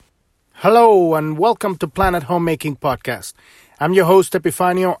Hello and welcome to Planet Homemaking Podcast. I'm your host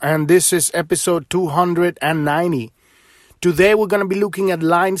Epifanio and this is episode 290. Today we're going to be looking at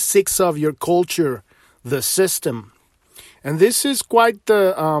line 6 of your culture, the system. And this is quite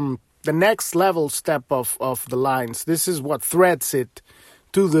the next level step of the lines. This is what threads it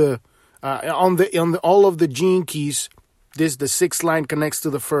to the on all of the gene keys. The sixth line connects to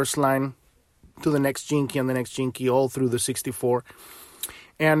the first line, to the next gene key and the next gene key, all through the 64.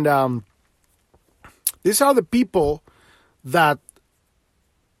 And these are the people that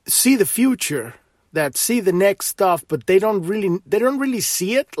see the future, that see the next stuff, but they don't really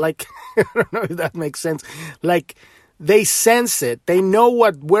see it. Like, I don't know if that makes sense. Like, they sense it. They know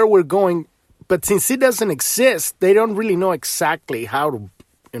where we're going, but since it doesn't exist, they don't really know exactly how to,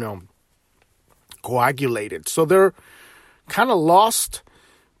 coagulate it. So they're kind of lost,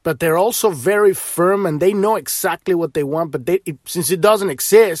 but they're also very firm, and they know exactly what they want. But since it doesn't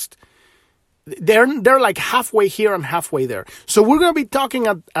exist, they're like halfway here and halfway there. So we're going to be talking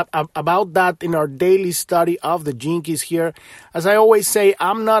about that in our daily study of the gene keys here. As I always say,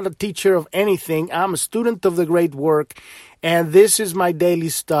 I'm not a teacher of anything. I'm a student of the great work, and this is my daily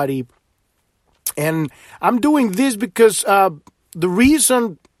study. And I'm doing this because the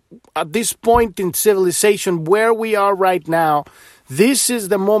reason at this point in civilization where we are right now, this is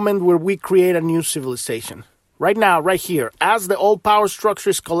the moment where we create a new civilization. Right now, right here, as the old power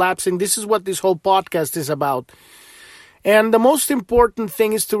structure is collapsing, this is what this whole podcast is about. And the most important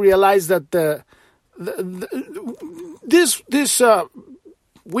thing is to realize that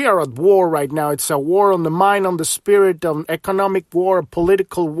we are at war right now. It's a war on the mind, on the spirit, an economic war, a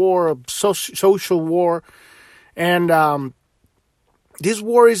political war, a social war. And this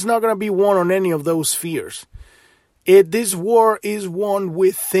war is not going to be won on any of those spheres. This war is won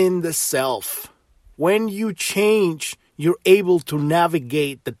within the self. When you change, you're able to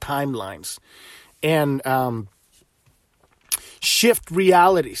navigate the timelines and shift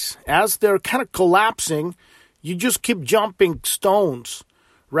realities. As they're kind of collapsing, you just keep jumping stones,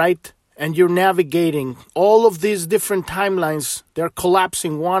 right? And you're navigating all of these different timelines. They're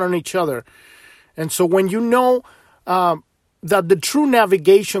collapsing one on each other. And so when you know that the true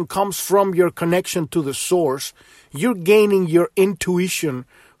navigation comes from your connection to the source, you're gaining your intuition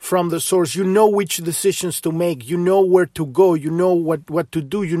from the source. You know which decisions to make. You know where to go. You know what to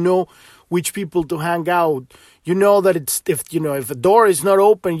do. You know which people to hang out. You know that if a door is not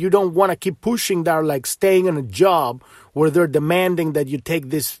open, you don't want to keep pushing there, like staying on a job where they're demanding that you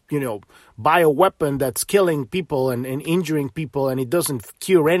take this, bioweapon that's killing people and injuring people, and it doesn't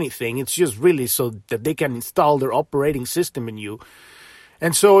cure anything. It's just really so that they can install their operating system in you.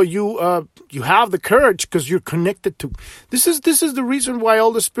 And so you have the courage because you're connected to. This is the reason why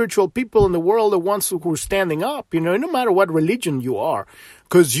all the spiritual people in the world are ones who are standing up. No matter what religion you are,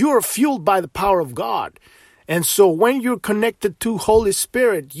 because you are fueled by the power of God. And so when you're connected to Holy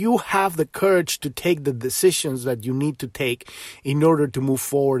Spirit, you have the courage to take the decisions that you need to take in order to move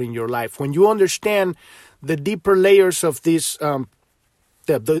forward in your life. When you understand the deeper layers of this.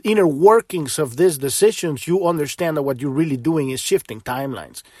 The inner workings of these decisions, you understand that what you're really doing is shifting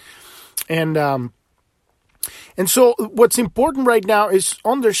timelines. And so what's important right now is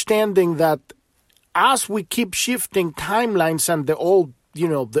understanding that as we keep shifting timelines and the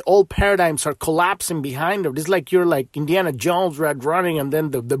old paradigms are collapsing behind them. It's like you're like Indiana Jones running, and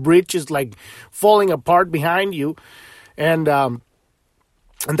then the bridge is like falling apart behind you. And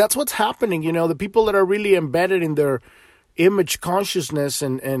that's what's happening. The people that are really embedded in their image consciousness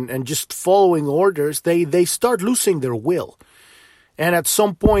and just following orders, they start losing their will, and at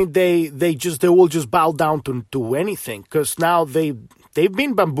some point they will just bow down to anything, because now they've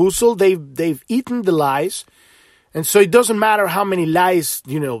been bamboozled, they've eaten the lies, and so it doesn't matter how many lies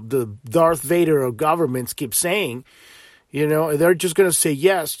the Darth Vader or governments keep saying. They're just gonna say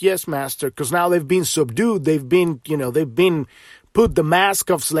yes, master, because now they've been subdued, they've been put the mask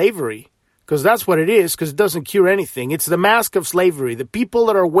of slavery. Because that's what it is, because it doesn't cure anything. It's the mask of slavery. The people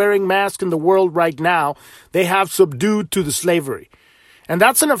that are wearing masks in the world right now, they have subdued to the slavery. And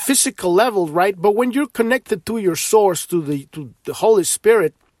that's on a physical level, right? But when you're connected to your source, to the Holy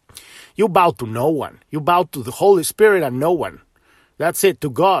Spirit, you bow to no one. You bow to the Holy Spirit and no one. That's it, to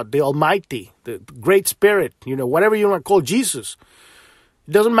God, the Almighty, the Great Spirit, whatever you want to call Jesus.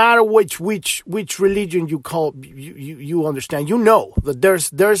 It doesn't matter which religion you call, you understand. You know that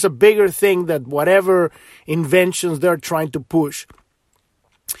there's a bigger thing that whatever inventions they're trying to push.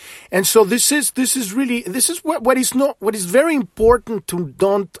 And so this is what is very important to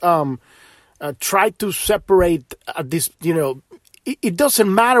don't try to separate this. It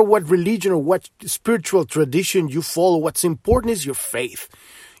doesn't matter what religion or what spiritual tradition you follow. What's important is your faith.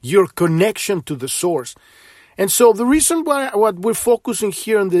 your connection to the source. And so the reason why what we're focusing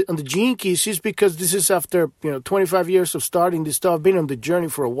here on the Gene Keys is because this is after 25 years of starting this stuff. I've been on the journey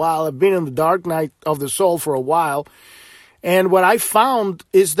for a while. I've been on the dark night of the soul for a while. And what I found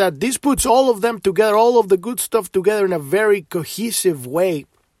is that this puts all of them together, all of the good stuff together in a very cohesive way,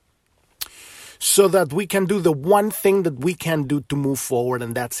 so that we can do the one thing that we can do to move forward,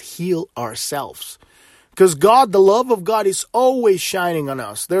 and that's heal ourselves. Because God, the love of God, is always shining on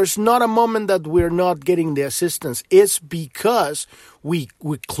us. There's not a moment that we're not getting the assistance. It's because we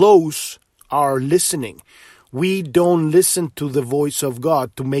close our listening. We don't listen to the voice of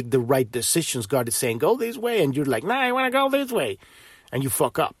God to make the right decisions. God is saying, go this way. And you're like, nah, I want to go this way. And you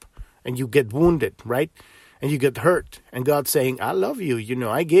fuck up. And you get wounded, right? And you get hurt. And God's saying, I love you.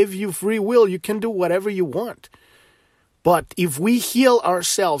 I gave you free will. You can do whatever you want. But if we heal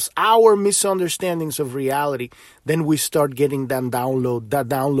ourselves, our misunderstandings of reality, then we start getting that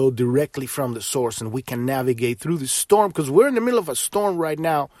download directly from the source, and we can navigate through the storm, because we're in the middle of a storm right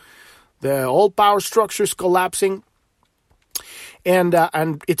now. The old power structure is collapsing, and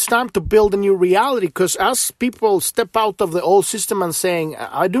it's time to build a new reality, because as people step out of the old system and saying,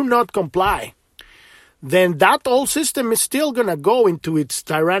 I do not comply, then that old system is still going to go into its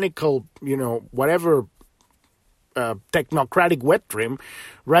tyrannical, whatever, technocratic wet dream,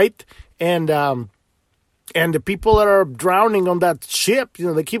 right? And the people that are drowning on that ship,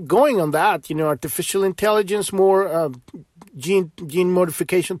 they keep going on that, artificial intelligence, more gene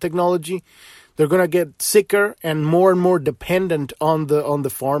modification technology. They're going to get sicker and more dependent on the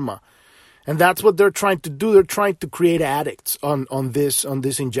pharma. And that's what they're trying to do. They're trying to create addicts on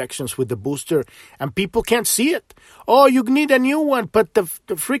these injections with the booster. And people can't see it. Oh, you need a new one, but the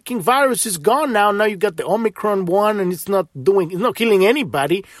freaking virus is gone now. Now you got the Omicron one, and it's not killing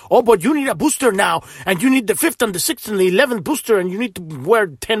anybody. Oh, but you need a booster now, and you need the 5th and the 6th and the 11th booster, and you need to wear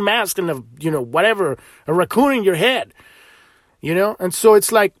 10 masks and a raccoon in your head. And so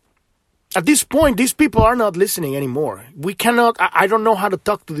it's like, at this point, these people are not listening anymore. We cannot, I don't know how to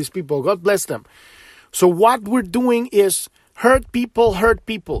talk to these people. God bless them. So what we're doing is hurt people.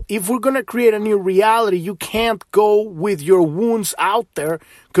 If we're going to create a new reality, you can't go with your wounds out there,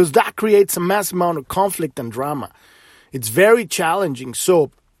 because that creates a mass amount of conflict and drama. It's very challenging.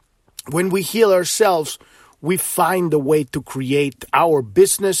 So when we heal ourselves, we find a way to create our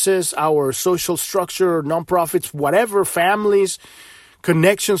businesses, our social structure, nonprofits, whatever, families,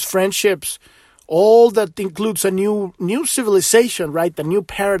 connections, friendships, all that includes a new civilization, right? A new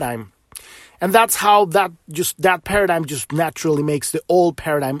paradigm. And that's how that paradigm just naturally makes the old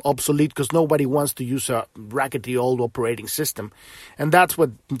paradigm obsolete, because nobody wants to use a rackety old operating system. And that's what,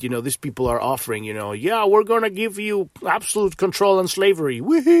 these people are offering, yeah, we're going to give you absolute control and slavery.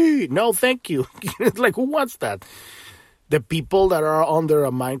 Wee-hee! No, thank you. It's like, who wants that? The people that are under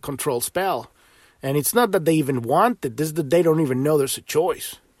a mind control spell. And it's not that they even want it. This is that they don't even know there's a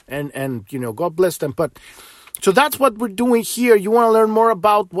choice. And God bless them. But so that's what we're doing here. You want to learn more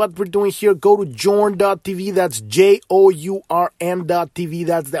about what we're doing here, go to journ.tv. That's JOURN.tv.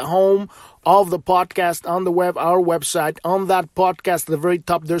 That's the home of the podcast on the web, our website. On that podcast, at the very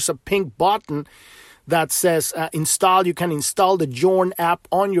top, there's a pink button that says install. You can install the Journ app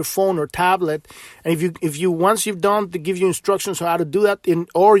on your phone or tablet, and if you once you've done, to give you instructions on how to do that,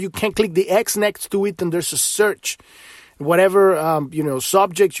 or you can click the X next to it, and there's a search, whatever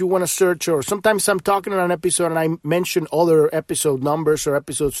subject you want to search. Or sometimes I'm talking on an episode and I mention other episode numbers or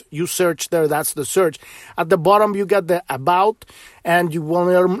episodes. You search there, that's the search. At the bottom you got the about, and you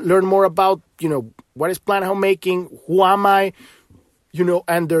want to learn more about what is Planet Homemaking, who am I,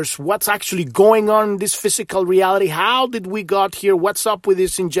 and there's what's actually going on in this physical reality. How did we got here? What's up with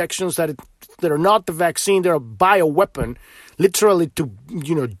these injections that are not the vaccine? They're a bioweapon, literally to,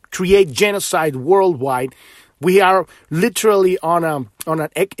 create genocide worldwide. We are literally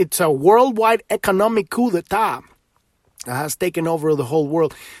it's a worldwide economic coup d'etat that has taken over the whole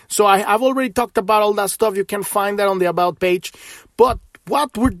world. So I've already talked about all that stuff. You can find that on the About page. But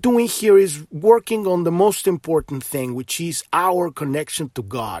what we're doing here is working on the most important thing, which is our connection to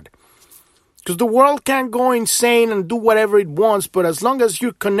God. Because the world can go insane and do whatever it wants, but as long as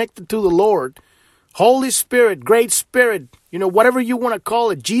you're connected to the Lord, Holy Spirit, Great Spirit, whatever you want to call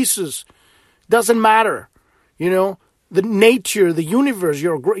it, Jesus, doesn't matter. The nature, the universe,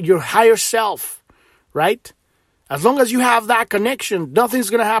 your higher self, right? As long as you have that connection, nothing's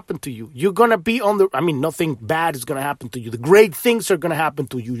going to happen to you. You're going to be nothing bad is going to happen to you. The great things are going to happen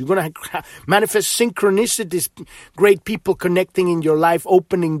to you. You're going to manifest synchronicities, great people connecting in your life,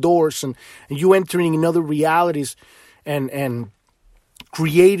 opening doors, and you entering in other realities and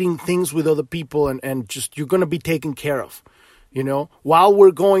creating things with other people, and just you're going to be taken care of. while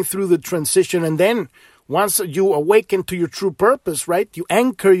we're going through the transition. And then once you awaken to your true purpose, right, you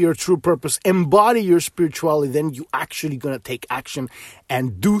anchor your true purpose, embody your spirituality, then you actually going to take action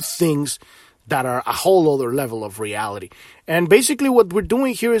and do things that are a whole other level of reality. And basically what we're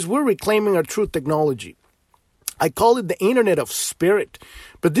doing here is we're reclaiming our true technology. I call it the Internet of Spirit.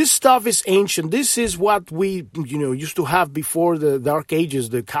 But this stuff is ancient. This is what we, used to have before the Dark Ages,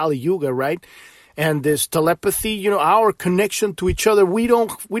 the Kali Yuga, right? And this telepathy, our connection to each other, we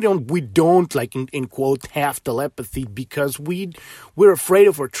don't like in quote have telepathy because we're afraid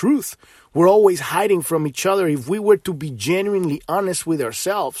of our truth. We're always hiding from each other. If we were to be genuinely honest with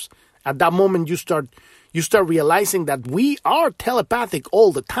ourselves, at that moment you start realizing that we are telepathic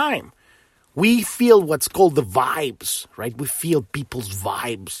all the time. We feel what's called the vibes, right? We feel people's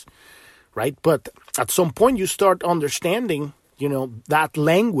vibes, right? But at some point you start understanding, that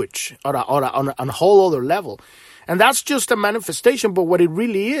language on a whole other level. And that's just a manifestation, but what it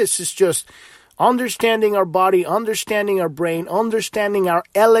really is just understanding our body, understanding our brain, understanding our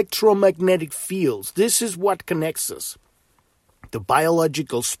electromagnetic fields. This is what connects us. The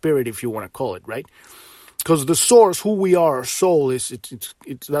biological spirit, if you want to call it, right? Because the source, who we are, our soul,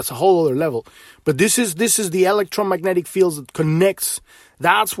 that's a whole other level. But this is the electromagnetic fields that connects.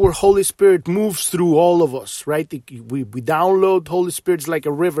 That's where Holy Spirit moves through all of us, right? We download Holy Spirit's like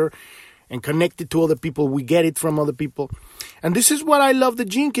a river and connect it to other people. We get it from other people. And this is what I love the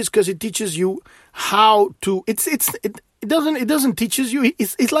Gene Keys, because it teaches you how to. It doesn't teaches you.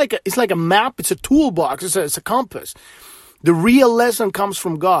 It's like a map. It's a toolbox. It's a compass. The real lesson comes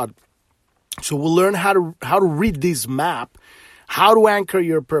from God. So we'll learn how to read this map, how to anchor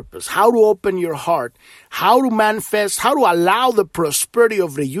your purpose, how to open your heart, how to manifest, how to allow the prosperity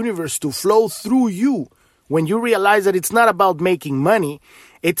of the universe to flow through you. When you realize that it's not about making money,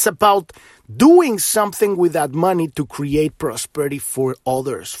 it's about doing something with that money to create prosperity for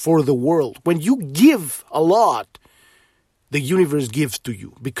others, for the world. When you give a lot, the universe gives to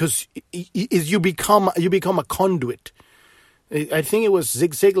you because you become a conduit. I think it was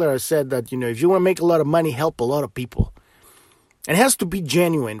Zig Ziglar said that, if you want to make a lot of money, help a lot of people. And it has to be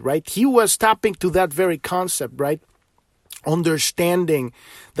genuine, right? He was tapping to that very concept, right? Understanding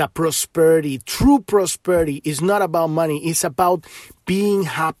that prosperity, true prosperity, is not about money. It's about being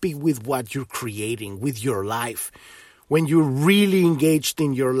happy with what you're creating, with your life. When you're really engaged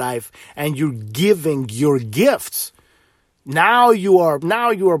in your life and you're giving your gifts, Now you are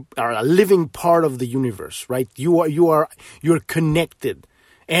a living part of the universe, right? You're connected,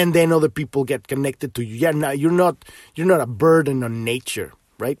 and then other people get connected to you. Yeah, now you're not a burden on nature,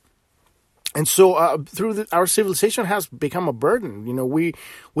 right? And so our civilization has become a burden.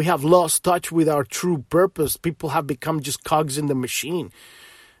 We have lost touch with our true purpose. People have become just cogs in the machine.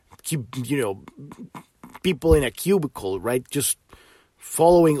 People in a cubicle, right? Just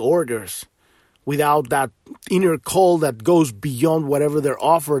following orders, without that inner call that goes beyond whatever they're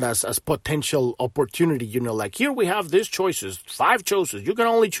offered as potential opportunity. Like, here we have these choices, 5 choices. You can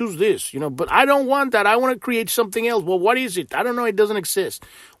only choose this, but I don't want that. I want to create something else. Well, what is it? I don't know. It doesn't exist.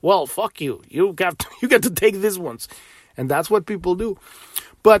 Well, fuck you. You get to take these ones. And that's what people do.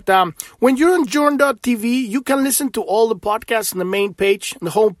 But when you're on Journ.tv, you can listen to all the podcasts on the main page,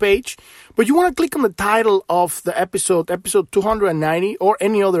 the home page. But you want to click on the title of the episode 290, or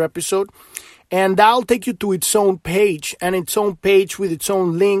any other episode. And that'll take you to its own page, and its own page with its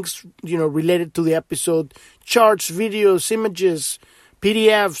own links, related to the episode, charts, videos, images,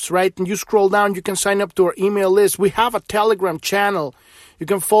 PDFs, right? And you scroll down, you can sign up to our email list. We have a Telegram channel. You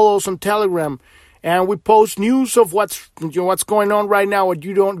can follow us on Telegram, and we post news of what's going on right now. What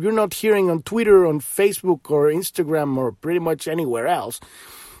you're not hearing on Twitter, on Facebook, or Instagram, or pretty much anywhere else.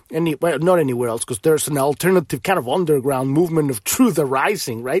 Not anywhere else, because there's an alternative kind of underground movement of truth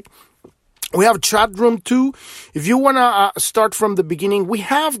arising, right? We have a chat room too. If you want to start from the beginning, we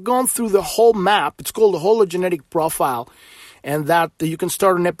have gone through the whole map. It's called the Hologenetic Profile. And that you can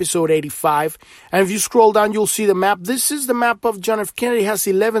start on episode 85. And if you scroll down, you'll see the map. This is the map of John F. Kennedy. It has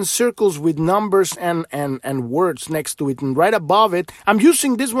 11 circles with numbers and words next to it. And right above it, I'm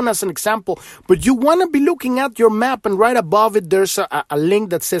using this one as an example, but you want to be looking at your map, and right above it, there's a link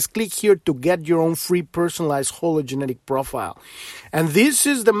that says, click here to get your own free personalized hologenetic profile. And this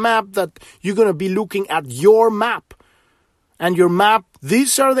is the map that you're going to be looking at, your map. And your map,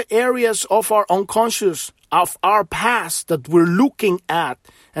 these are the areas of our unconscious, of our past, that we're looking at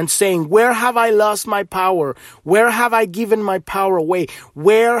and saying, where have I lost my power? Where have I given my power away?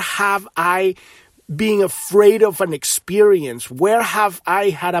 Where have I been afraid of an experience? Where have I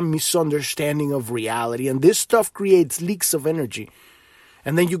had a misunderstanding of reality? And this stuff creates leaks of energy.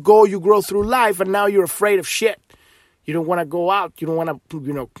 And then you grow through life, and now you're afraid of shit. You don't want to go out. You don't want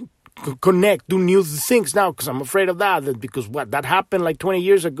to, connect, do new things now because I'm afraid of that. Because that happened like 20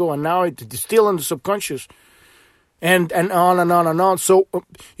 years ago, and now it's still in the subconscious. And on and on and on. So,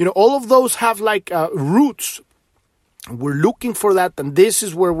 all of those have like roots. We're looking for that, and this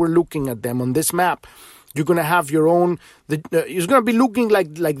is where we're looking at them on this map. You're going to have your own, it's going to be looking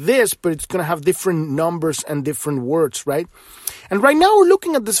like this, but it's going to have different numbers and different words, right? And right now we're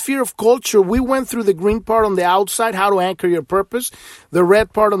looking at the sphere of culture. We went through the green part on the outside, how to anchor your purpose, the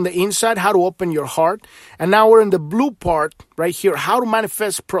red part on the inside, how to open your heart. And now we're in the blue part right here, how to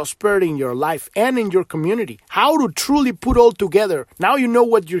manifest prosperity in your life and in your community, how to truly put all together. Now you know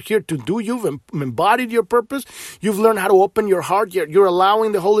what you're here to do. You've embodied your purpose. You've learned how to open your heart. You're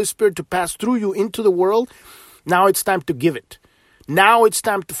allowing the Holy Spirit to pass through you into the world. Now it's time to give it. Now it's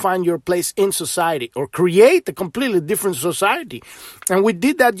time to find your place in society or create a completely different society. And we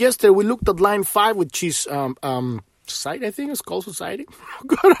did that yesterday. We looked at line 5, which is society, I think it's called society.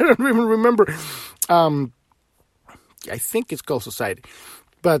 God, I don't even remember. I think it's called society.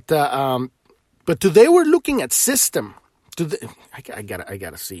 But today we're looking at system. I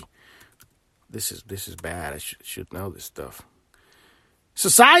gotta see. This is bad. I should know this stuff.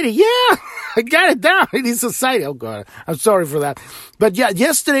 Society, yeah, I got it down. It is society. Oh, God, I'm sorry for that. But yeah,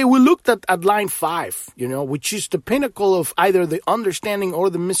 yesterday we looked at line 5, which is the pinnacle of either the understanding or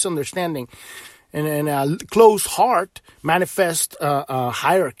the misunderstanding. And a closed heart manifests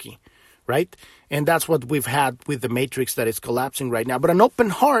hierarchy, right? And that's what we've had with the matrix that is collapsing right now. But an open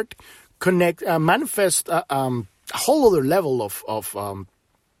heart manifests a whole other level of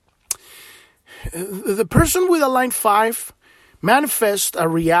the person with a line 5 manifests a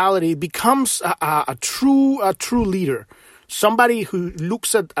reality, becomes a true leader, somebody who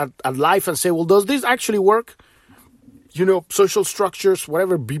looks at life and say, well, does this actually work? Social structures,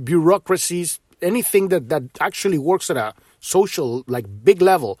 whatever, bureaucracies, anything that actually works at a social, like, big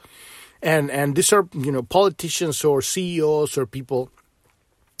level. And these are, politicians or CEOs or people,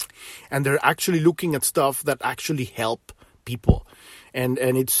 and they're actually looking at stuff that actually help people. And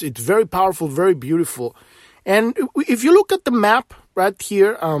it's very powerful, very beautiful. And if you look at the map right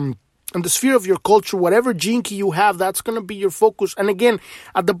here, in the sphere of your culture, whatever gene key you have, that's going to be your focus. And again,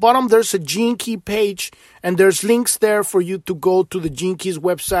 at the bottom, there's a gene key page, and there's links there for you to go to the Gene Keys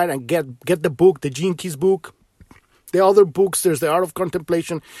website and get the book, the Gene Keys book, the other books. There's the Art of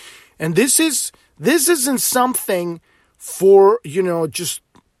Contemplation. And this isn't something for, just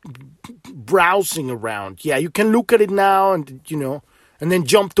browsing around. Yeah, you can look at it now and then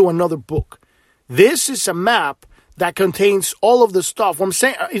jump to another book. This is a map that contains all of the stuff. What I'm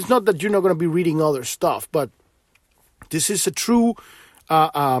saying, it's not that you're not going to be reading other stuff, but this is a true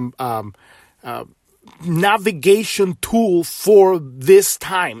navigation tool for these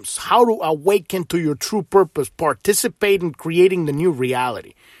times. How to awaken to your true purpose, participate in creating the new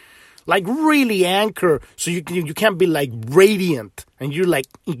reality. Like, really anchor, so you can't be like radiant and you like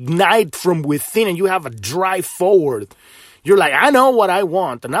ignite from within and you have a drive forward. You're like, I know what I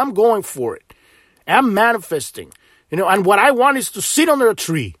want and I'm going for it. I'm manifesting, and what I want is to sit under a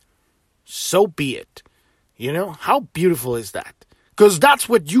tree. So be it. How beautiful is that? Because that's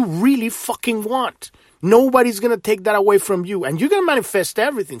what you really fucking want. Nobody's going to take that away from you. And you're going to manifest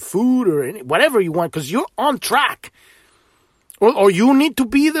everything, food or whatever you want, because you're on track. Or you need to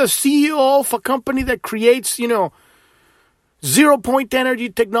be the CEO of a company that creates, 0-point energy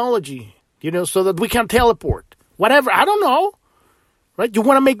technology, so that we can teleport. Whatever. I don't know. Right? You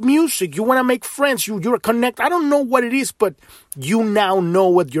want to make music. You want to make friends. You're a connect. I don't know what it is, but you now know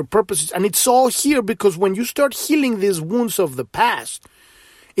what your purpose is. And it's all here because when you start healing these wounds of the past,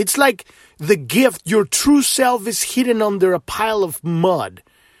 it's like the gift, your true self is hidden under a pile of mud.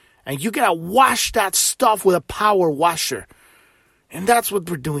 And you got to wash that stuff with a power washer. And that's what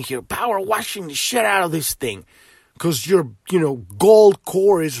we're doing here. Power washing the shit out of this thing. Because your, gold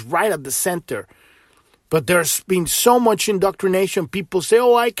core is right at the center. But there's been so much indoctrination. People say,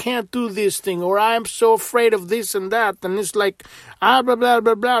 oh, I can't do this thing, or I'm so afraid of this and that. And it's like, blah, blah,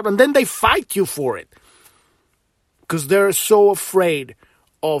 blah, blah. And then they fight you for it. Because they're so afraid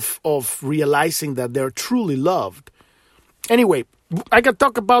of realizing that they're truly loved. Anyway, I can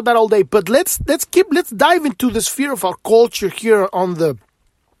talk about that all day. But let's dive into the sphere of our culture here on the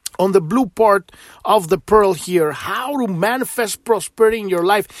blue part of the pearl here, how to manifest prosperity in your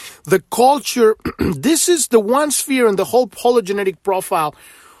life. The culture, this is the one sphere in the whole hologenetic profile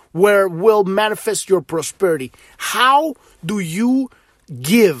where will manifest your prosperity. How do you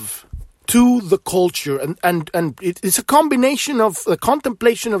give to the culture? And it's a combination of the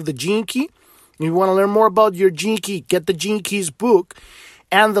contemplation of the Gene Key. You want to learn more about your Gene Key, get the Gene Keys book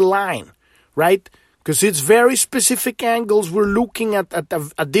and the line, right? because it's very specific angles. We're looking at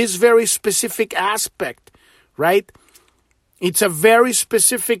this very specific aspect, right? It's a very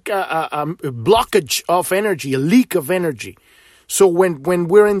specific blockage of energy, a leak of energy. So when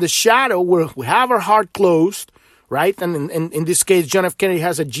we're in the shadow, we have our heart closed, right? And in this case, John F. Kennedy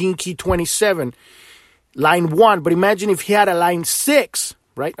has a gene key 27, line 1. But imagine if he had a line 6,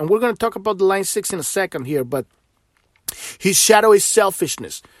 right? And we're going to talk about the line 6 in a second here. But his shadow is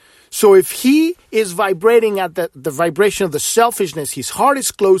selfishness. So if he is vibrating at the vibration of the selfishness, his heart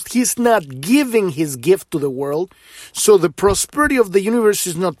is closed, he's not giving his gift to the world. So the prosperity of the universe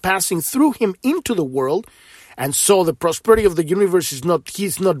is not passing through him into the world. And so the prosperity of the universe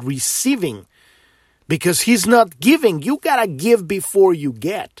he's not receiving because he's not giving. You got to give before you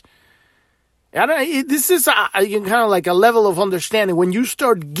get. This is kind of like a level of understanding. When you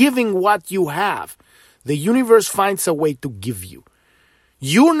start giving what you have, the universe finds a way to give you.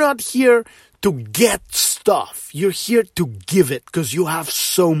 You're not here to get stuff. You're here to give it because you have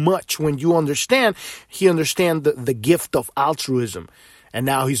so much. When you understand, he understands the gift of altruism. And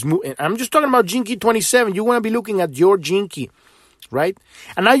now he's moving. I'm just talking about Gene Key 27. You want to be looking at your Gene Key, right?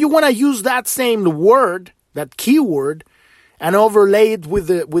 And now you want to use that same word, that keyword, and overlay it with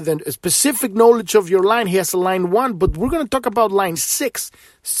a specific knowledge of your line. He has a line 1, but we're going to talk about line 6,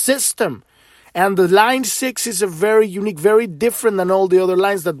 system. And the line 6 is a very unique, very different than all the other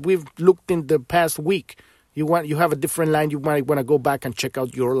lines that we've looked in the past week. You have a different line. You might want to go back and check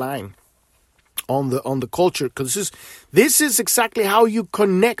out your line on the culture, because this is exactly how you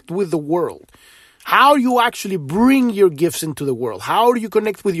connect with the world, how you actually bring your gifts into the world, how do you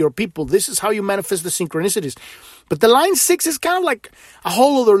connect with your people. This is how you manifest the synchronicities. But the line 6 is kind of like a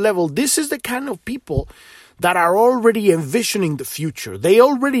whole other level. This is the kind of people that are already envisioning the future. They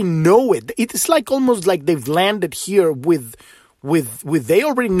already know it. It's like almost like they've landed here with they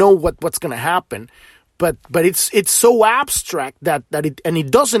already know what's going to happen, but it's so abstract that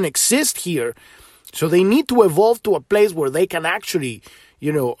it doesn't exist here. So they need to evolve to a place where they can actually,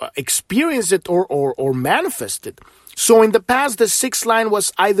 experience it or manifest it. So in the past, the 6th line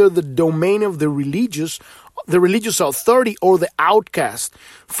was either the domain of the religious authority, or the outcast.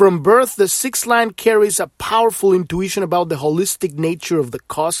 From birth, the 6th line carries a powerful intuition about the holistic nature of the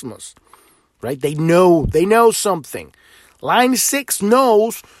cosmos, right? They know something. Line 6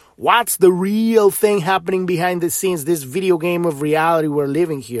 knows what's the real thing happening behind the scenes, this video game of reality we're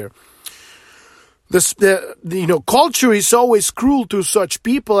living here. Culture is always cruel to such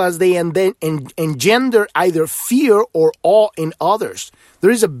people as they engender either fear or awe in others. There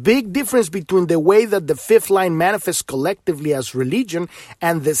is a big difference between the way that the 5th line manifests collectively as religion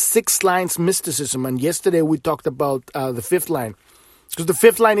and the 6th line's mysticism. And yesterday we talked about the 5th line. Because the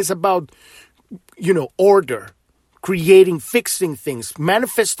 5th line is about, order, creating, fixing things,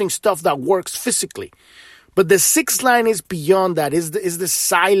 manifesting stuff that works physically. But the 6th line is beyond that. Is the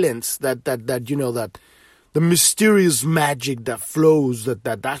silence that the mysterious magic that flows,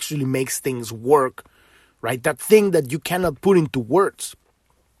 that actually makes things work, right? That thing that you cannot put into words.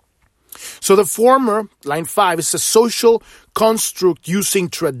 So the former, line 5, is a social construct using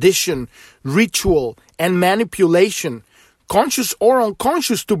tradition, ritual, and manipulation, conscious or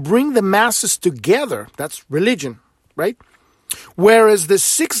unconscious, to bring the masses together. That's religion, right? Whereas the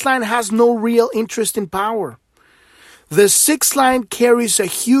 6th line has no real interest in power. The 6th line carries a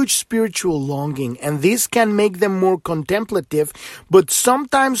huge spiritual longing, and this can make them more contemplative, but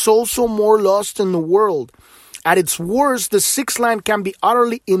sometimes also more lost in the world. At its worst, the 6th line can be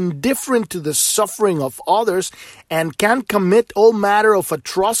utterly indifferent to the suffering of others and can commit all manner of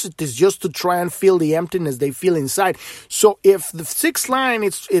atrocities just to try and fill the emptiness they feel inside. So if the 6th line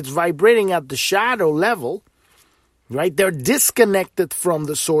it's vibrating at the shadow level, right? They're disconnected from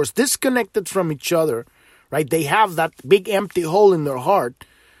the source, disconnected from each other, right? They have that big empty hole in their heart.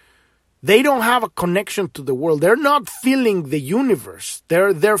 They don't have a connection to the world. They're not feeling the universe.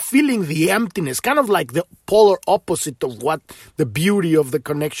 They're feeling the emptiness, kind of like the polar opposite of what the beauty of the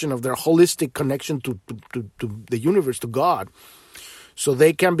connection, of their holistic connection to the universe, to God. So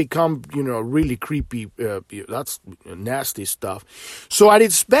they can become, really creepy. That's nasty stuff. So at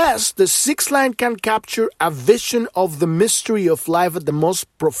its best, the 6th line can capture a vision of the mystery of life at the most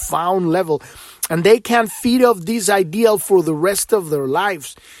profound level. And they can feed off this ideal for the rest of their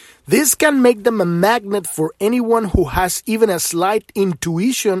lives. This can make them a magnet for anyone who has even a slight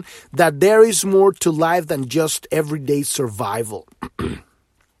intuition that there is more to life than just everyday survival.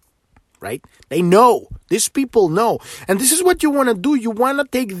 Right? They know. These people know. And this is what you want to do. You want to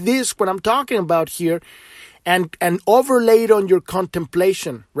take this, what I'm talking about here, and overlay it on your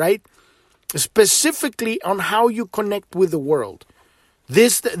contemplation, right? Specifically on how you connect with the world.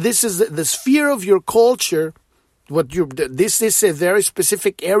 This is the sphere of your culture. This is a very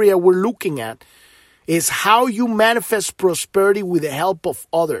specific area we're looking at, is how you manifest prosperity with the help of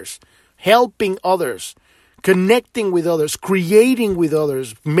others, helping others, connecting with others, creating with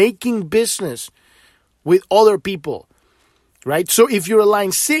others, making business with other people, right? So if you're a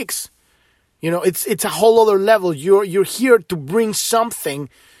line 6, it's a whole other level. You're here to bring something,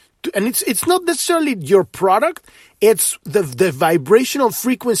 and it's not necessarily your product. It's the vibrational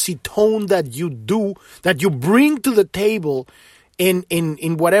frequency tone that you bring to the table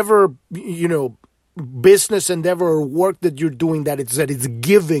in whatever, business endeavor or work that you're doing, that it's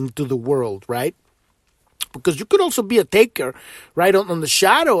giving to the world, right? Because you could also be a taker, right? On the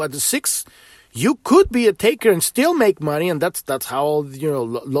shadow at the 6, you could be a taker and still make money, and that's how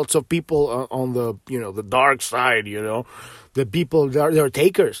lots of people on the the dark side, the people they're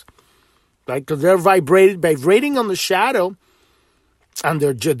takers, right? Because they're vibrating on the shadow, and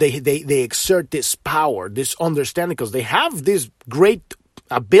they exert this power, this understanding, because they have this great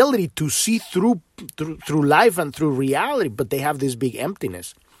ability to see through life and through reality, but they have this big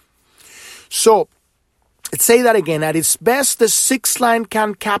emptiness. So let's say that again. At its best, the 6th line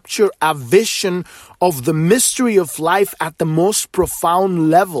can capture a vision of the mystery of life at the most profound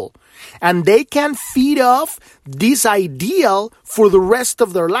level. And they can feed off this ideal for the rest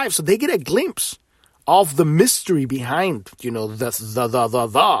of their life. So they get a glimpse of the mystery behind, the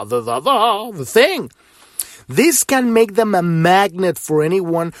thing. This can make them a magnet for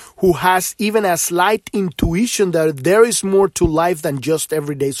anyone who has even a slight intuition that there is more to life than just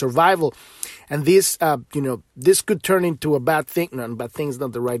everyday survival. And this, this could turn into a bad thing. No, bad thing is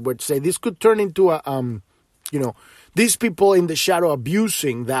not the right word to say. This could turn into these people in the shadow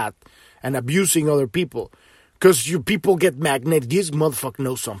abusing that and abusing other people. Because you people get magnetic. This motherfucker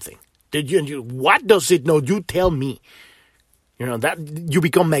knows something. What does it know? You tell me. That you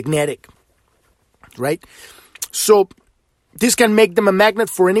become magnetic. Right? So this can make them a magnet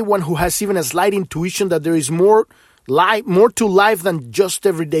for anyone who has even a slight intuition that there is more to life than just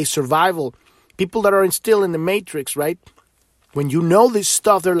everyday survival. People that are still in the matrix, right? When you know this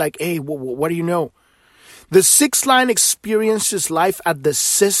stuff, they're like, hey, what do you know? The 6th line experiences life at the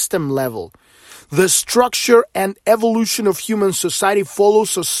system level. The structure and evolution of human society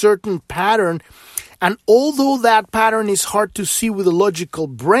follows a certain pattern, and although that pattern is hard to see with the logical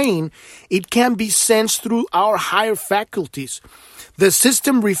brain, it can be sensed through our higher faculties. The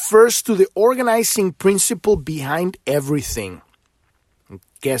system refers to the organizing principle behind everything.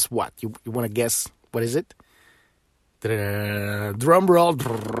 Guess what? You want to guess? What is it? Drum roll.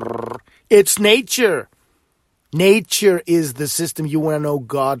 It's nature. Nature is the system. You want to know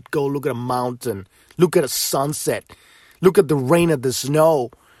God? Go look at a mountain. Look at a sunset. Look at the rain and the snow.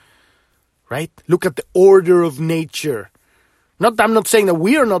 Right? Look at the order of nature. I'm not saying that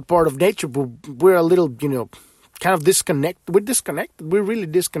we are not part of nature, but we're a little, kind of disconnected. We're disconnected. We're really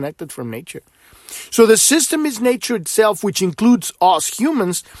disconnected from nature. So the system is nature itself, which includes us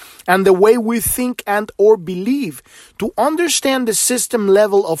humans and the way we think and or believe. To understand the system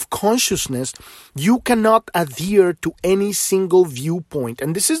level of consciousness, you cannot adhere to any single viewpoint.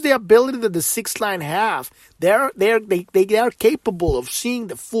 And this is the ability that the 6th line have. They are capable of seeing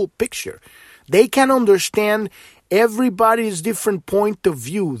the full picture. They can understand everybody's different point of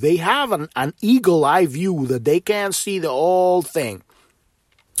view. They have an eagle eye view that they can see the whole thing.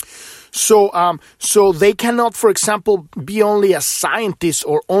 So they cannot, for example, be only a scientist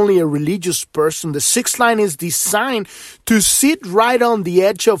or only a religious person. The 6th line is designed to sit right on the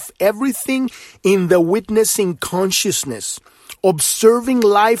edge of everything in the witnessing consciousness, observing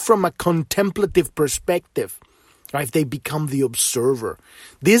life from a contemplative perspective. Right? They become the observer.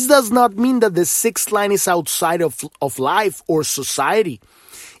 This does not mean that the 6th line is outside of life or society.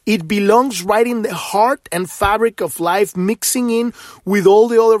 It belongs right in the heart and fabric of life, mixing in with all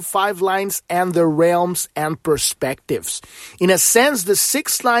the other 5 lines and their realms and perspectives. In a sense, the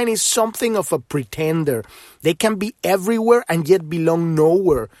 6th line is something of a pretender. They can be everywhere and yet belong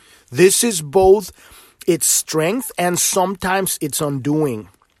nowhere. This is both its strength and sometimes its undoing.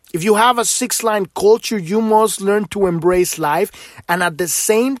 If you have a 6th line culture, you must learn to embrace life and at the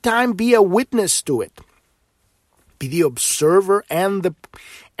same time be a witness to it. Be the observer and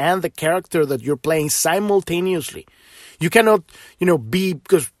the character that you're playing simultaneously. You cannot, be,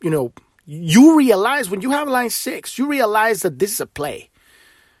 because, you realize when you have line 6, you realize that this is a play.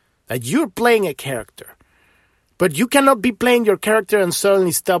 That you're playing a character. But you cannot be playing your character and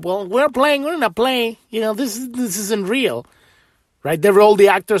suddenly stop. Well, we're in a play. This isn't real. Right? All the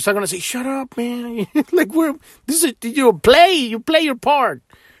actors are going to say, shut up, man. This is, play. You play your part.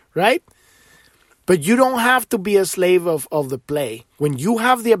 Right? But you don't have to be a slave of the play. When you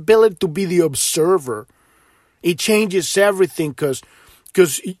have the ability to be the observer, it changes everything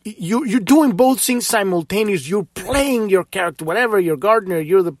because you're doing both things simultaneously. You're playing your character, whatever, you're gardener,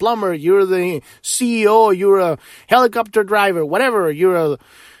 you're the plumber, you're the CEO, you're a helicopter driver, whatever, you're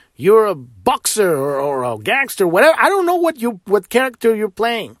a boxer or a gangster, whatever. I don't know what character you're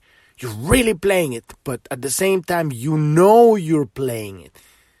playing. You're really playing it, but at the same time, you know you're playing it.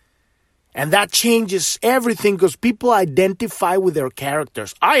 And that changes everything because people identify with their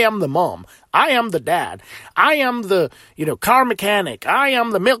characters. I am the mom. I am the dad. I am the, car mechanic. I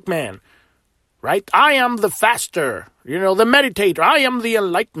am the milkman, right? I am the faster, the meditator. I am the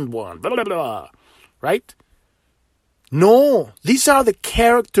enlightened one, blah, blah, blah, right? No, these are the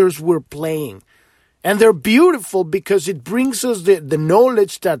characters we're playing. And they're beautiful because it brings us the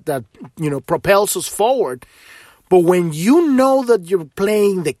knowledge that propels us forward. But when you know that you're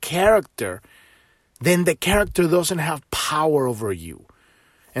playing the character, then the character doesn't have power over you.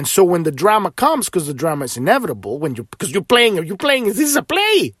 And so when the drama comes, because the drama is inevitable, because you're playing, this is a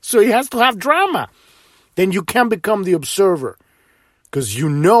play, so it has to have drama. Then you can become the observer, because you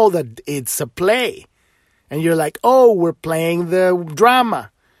know that it's a play. And you're like, oh, we're playing the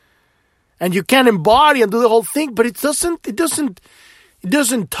drama. And you can embody and do the whole thing, but it doesn't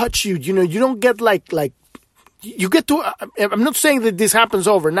touch you. You don't get like, you get to, I'm not saying that this happens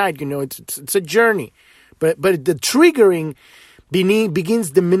overnight, it's a journey. But the triggering begins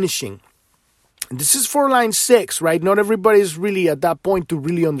diminishing. And this is for line 6, right? Not everybody is really at that point to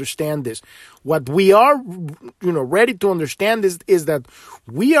really understand this. What we are, ready to understand is that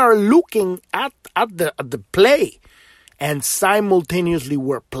we are looking at the play, and simultaneously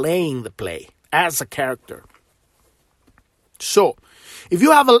we're playing the play as a character. So, if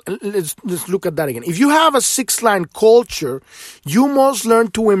you have let's look at that again. If you have a 6-line culture, you must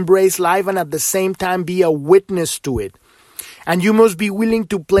learn to embrace life and at the same time be a witness to it. And you must be willing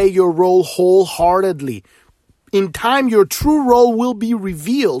to play your role wholeheartedly. In time, your true role will be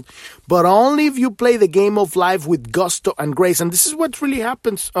revealed, but only if you play the game of life with gusto and grace. And this is what really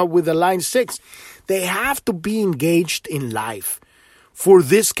happens with the line 6. They have to be engaged in life for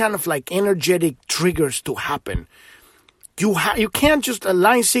this kind of energetic triggers to happen. You can't just,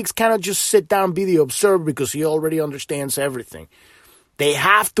 line 6 cannot just sit down and be the observer because he already understands everything. They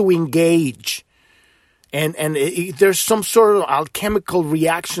have to engage. And there's some sort of alchemical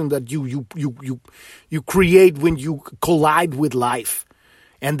reaction that you create when you collide with life.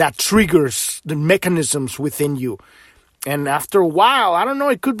 And that triggers the mechanisms within you. And after a while, I don't know,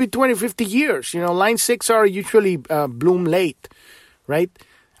 it could be 20, 50 years. Line 6 are usually bloom late, right?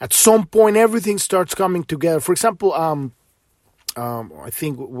 At some point, everything starts coming together. For example, I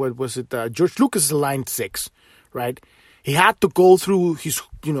think, what was it? George Lucas is line 6, right? He had to go through his,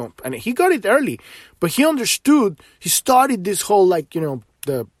 and he got it early, but he understood, he studied this whole,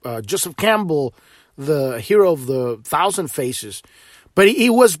 the Joseph Campbell, the hero of the Thousand Faces. But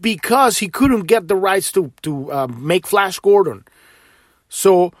it was because he couldn't get the rights to make Flash Gordon.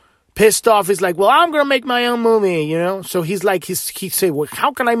 So, pissed off, he's like, well, I'm going to make my own movie, So he said, well,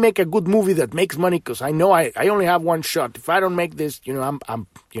 how can I make a good movie that makes money? Because I know I only have one shot. If I don't make this,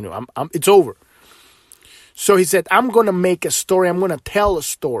 it's over. So he said, I'm going to make a story. I'm going to tell a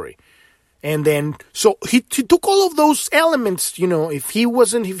story. And then, so he took all of those elements, if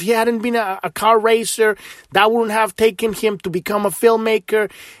he hadn't been a car racer, that wouldn't have taken him to become a filmmaker.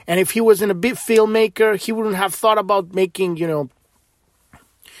 And if he wasn't a big filmmaker, he wouldn't have thought about making,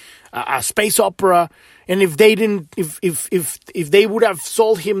 a space opera. And if they didn't, if they would have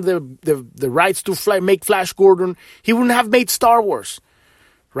sold him the rights to make Flash Gordon, he wouldn't have made Star Wars,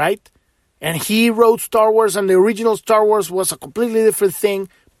 right? And he wrote Star Wars, and the original Star Wars was a completely different thing.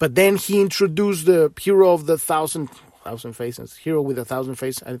 But then he introduced the hero of the thousand faces, hero with 1,000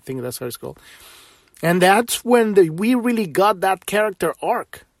 faces. I think that's how it's called. And that's when we really got that character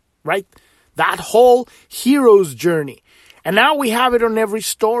arc, right? That whole hero's journey. And now we have it on every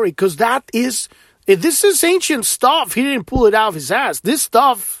story, because this is ancient stuff. He didn't pull it out of his ass. This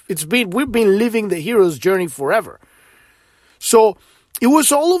stuff, we've been living the hero's journey forever. So it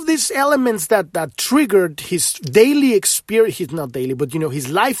was all of these elements that triggered his daily experience, his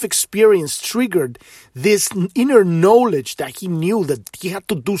life experience triggered this inner knowledge that he knew that he had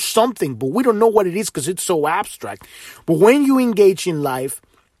to do something, but we don't know what it is because it's so abstract. But when you engage in life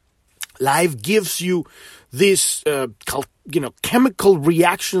gives you this, chemical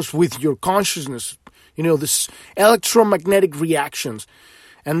reactions with your consciousness, this electromagnetic reactions.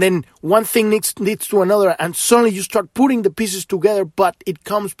 And then one thing leads to another, and suddenly you start putting the pieces together, but it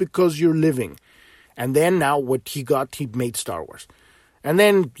comes because you're living. And then now what he made Star Wars. And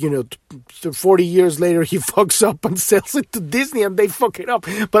then, 40 years later, he fucks up and sells it to Disney and they fuck it up.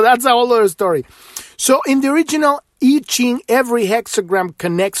 But that's a whole other story. So in the original I Ching, every hexagram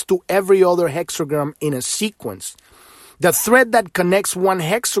connects to every other hexagram in a sequence. The thread that connects one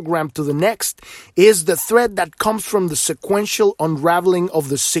hexagram to the next is the thread that comes from the sequential unraveling of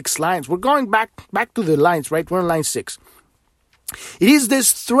the 6 lines. We're going back to the lines, right? We're on line 6. It is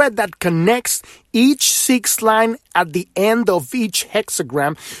this thread that connects each 6th line at the end of each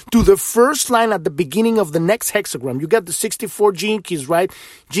hexagram to the first line at the beginning of the next hexagram. You get the 64 gene keys, right?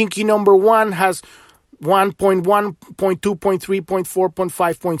 Gene key number 1 has 1.1, 0.2, 0.3, 0.4,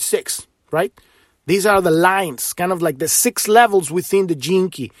 0.5, 0.6, right? These are the lines, kind of like the 6 levels within the gene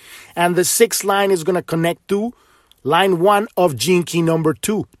key. And the 6th line is going to connect to line 1 of gene key number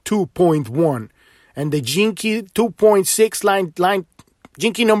 2, 2.1. And the gene key 2.6 line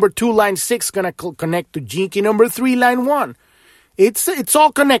gene key number 2, line 6, going to connect to gene key number 3, line 1. It's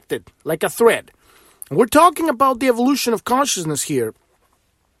all connected like a thread. We're talking about the evolution of consciousness here.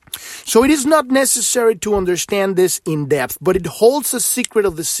 So it is not necessary to understand this in depth, but it holds the secret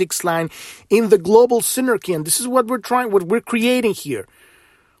of the 6th line in the global synarchy, and this is what we're creating here.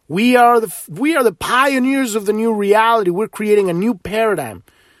 We are the pioneers of the new reality. We're creating a new paradigm.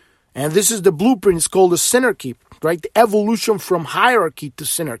 And this is the blueprint. It's called the synarchy, right? The evolution from hierarchy to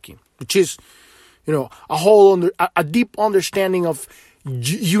synarchy, which is, a deep understanding of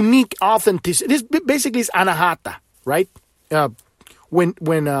unique authenticity. This basically is anahata, right?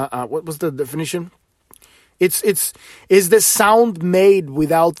 What was the definition? It's the sound made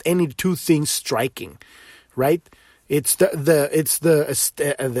without any two things striking, right? It's what's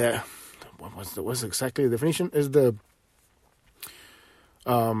exactly the definition? Is the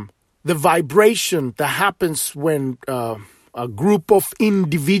vibration that happens when a group of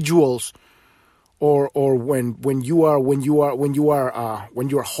individuals or when you are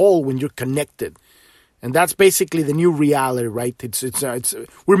whole, when you're connected. And that's basically the new reality, right? It's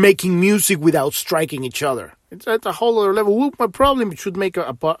we're making music without striking each other. It's at a whole other level. We probably should make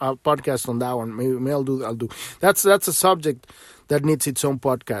a podcast on that one. Maybe I'll do. That's a subject that needs its own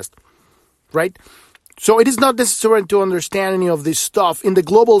podcast, right? So it is not necessary to understand any of this stuff. In the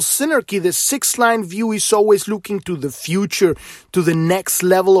global synarchy, the 6th line view is always looking to the future, to the next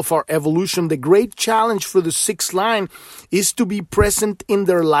level of our evolution. The great challenge for the 6th line is to be present in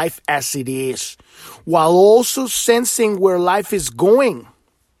their life as it is, while also sensing where life is going.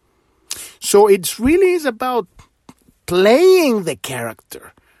 So it really is about playing the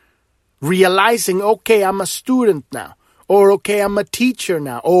character, realizing, okay, I'm a student now, or okay, I'm a teacher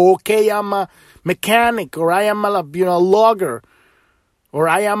now, or okay, I'm a mechanic, or I am a logger, or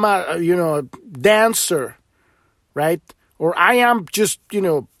I am a dancer, right? Or I am just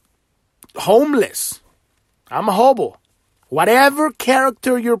homeless. I'm a hobo. Whatever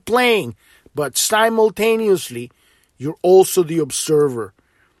character you're playing, but simultaneously you're also the observer,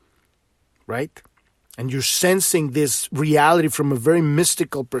 right? And you're sensing this reality from a very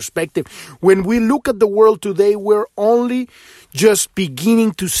mystical perspective. When we look at the world today, we're only just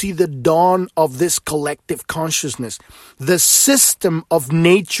beginning to see the dawn of this collective consciousness. The system of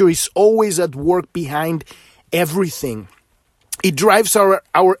nature is always at work behind everything. It drives our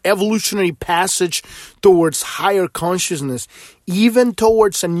evolutionary passage towards higher consciousness, even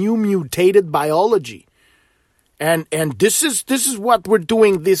towards a new mutated biology. And this is what we're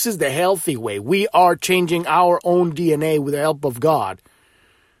doing. This is the healthy way. We are changing our own DNA with the help of God.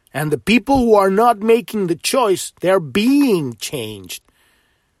 And the people who are not making the choice, they're being changed.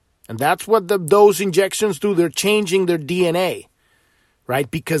 And that's what those injections do. They're changing their DNA,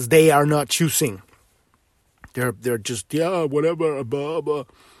 right? Because they are not choosing. They're just, whatever, blah, blah.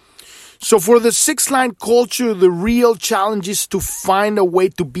 So for the 6th line culture, the real challenge is to find a way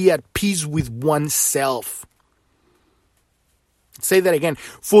to be at peace with oneself. Say that again.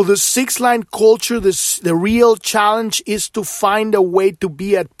 For the 6th line culture, the real challenge is to find a way to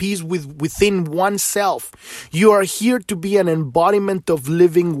be at peace within oneself. You are here to be an embodiment of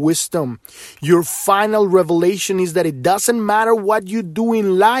living wisdom. Your final revelation is that it doesn't matter what you do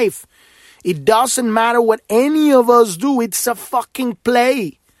in life. It doesn't matter what any of us do. It's a fucking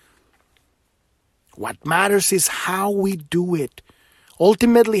play. What matters is how we do it.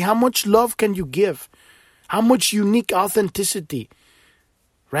 Ultimately, how much love can you give? How much unique authenticity,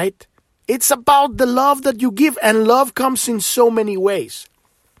 right? It's about the love that you give, and love comes in so many ways.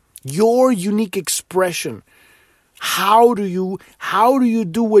 Your unique expression. How do you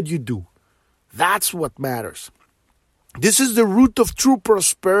do what you do? That's what matters. This is the root of true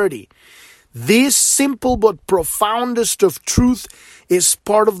prosperity. This simple but profoundest of truth is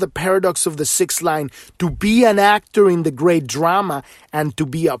part of the paradox of the sixth line. To be an actor in the great drama and to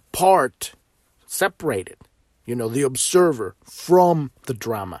be a part, separated, the observer from the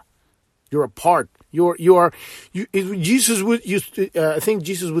drama. You're a part. Jesus would I think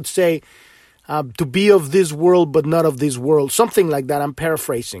Jesus would say, to be of this world but not of this world. Something like that. I'm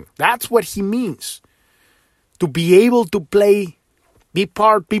paraphrasing. That's what he means. To be able to play, be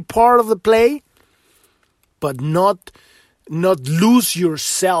part of the play, but not lose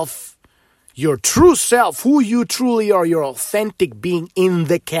yourself, your true self, who you truly are, your authentic being in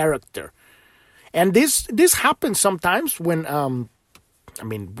the character. And this happens sometimes when,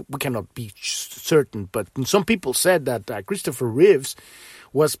 we cannot be certain, but some people said that Christopher Reeves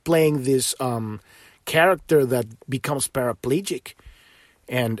was playing this character that becomes paraplegic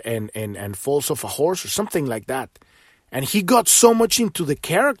and falls off a horse or something like that. And he got so much into the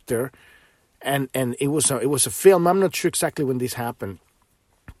character, and it was a film. I'm not sure exactly when this happened,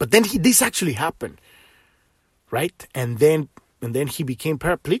 but then this actually happened, right? And then he became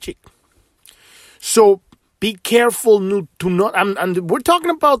paraplegic. So be careful to not. And we're talking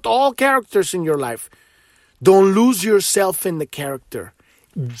about all characters in your life. Don't lose yourself in the character.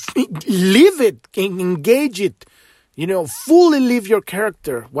 Live it, engage it. Fully live your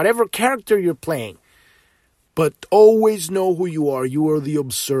character, whatever character you're playing. But always know who you are. You are the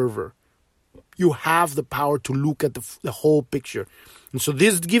observer. You have the power to look at the whole picture. And so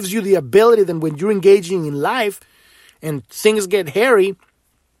this gives you the ability that when you're engaging in life and things get hairy,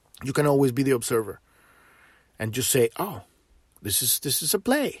 you can always be the observer. And just say, oh, this is a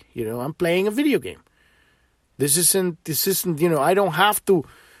play. I'm playing a video game. This isn't, I don't have to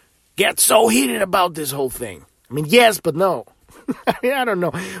get so heated about this whole thing. Yes, but no. I don't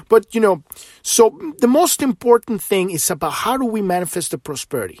know. But, so the most important thing is about how do we manifest the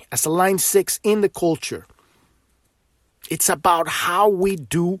prosperity? As a line 6 in the culture, it's about how we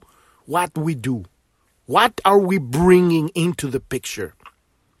do what we do. What are we bringing into the picture?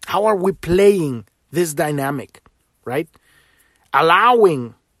 How are we playing this dynamic, right?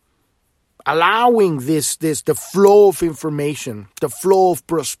 Allowing the flow of information, the flow of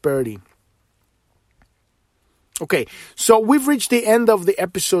prosperity. Okay, so we've reached the end of the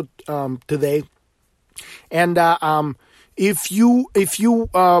episode today, and if you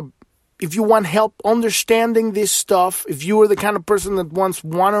want help understanding this stuff, if you are the kind of person that wants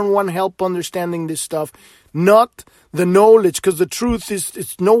one-on-one help understanding this stuff, not the knowledge, because the truth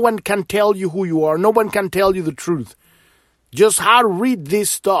is no one can tell you who you are, no one can tell you the truth, just how to read this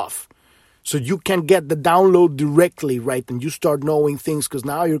stuff. So you can get the download directly, right? And you start knowing things because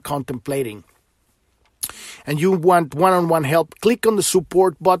now you're contemplating. And you want one-on-one help, click on the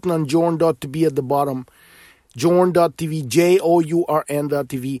support button on journ.tv at the bottom. Journ.tv,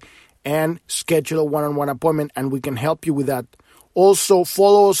 JOURN.tv, and schedule a one-on-one appointment, and we can help you with that. Also,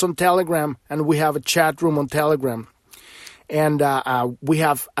 follow us on Telegram, and we have a chat room on Telegram. And we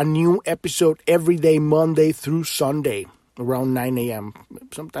have a new episode every day, Monday through Sunday, around 9 a.m.,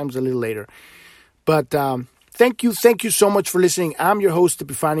 sometimes a little later. But thank you so much for listening. I'm your host,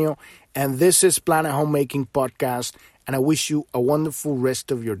 Epifanio, and this is Planet Homemaking Podcast, and I wish you a wonderful rest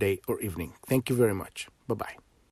of your day or evening. Thank you very much. Bye-bye.